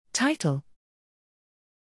Title: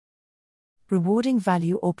 Rewarding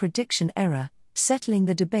Value or Prediction Error, Settling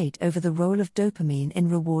the Debate over the Role of Dopamine in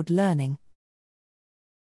Reward Learning.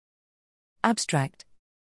 Abstract: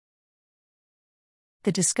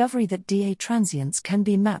 The discovery that DA transients can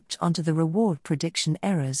be mapped onto the reward prediction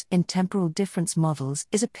errors in temporal difference models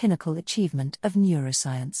is a pinnacle achievement of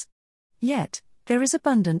neuroscience. Yet, there is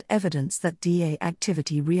abundant evidence that DA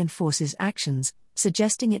activity reinforces actions,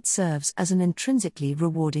 suggesting it serves as an intrinsically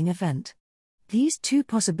rewarding event. These two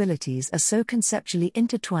possibilities are so conceptually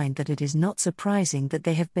intertwined that it is not surprising that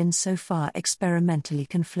they have been so far experimentally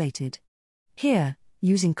conflated. Here,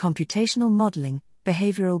 using computational modeling,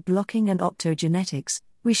 behavioral blocking and optogenetics,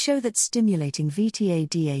 we show that stimulating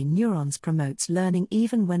VTA-DA neurons promotes learning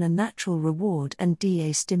even when a natural reward and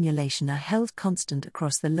DA stimulation are held constant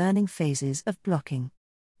across the learning phases of blocking.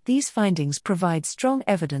 These findings provide strong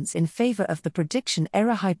evidence in favor of the prediction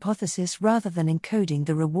error hypothesis rather than encoding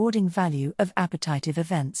the rewarding value of appetitive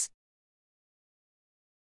events.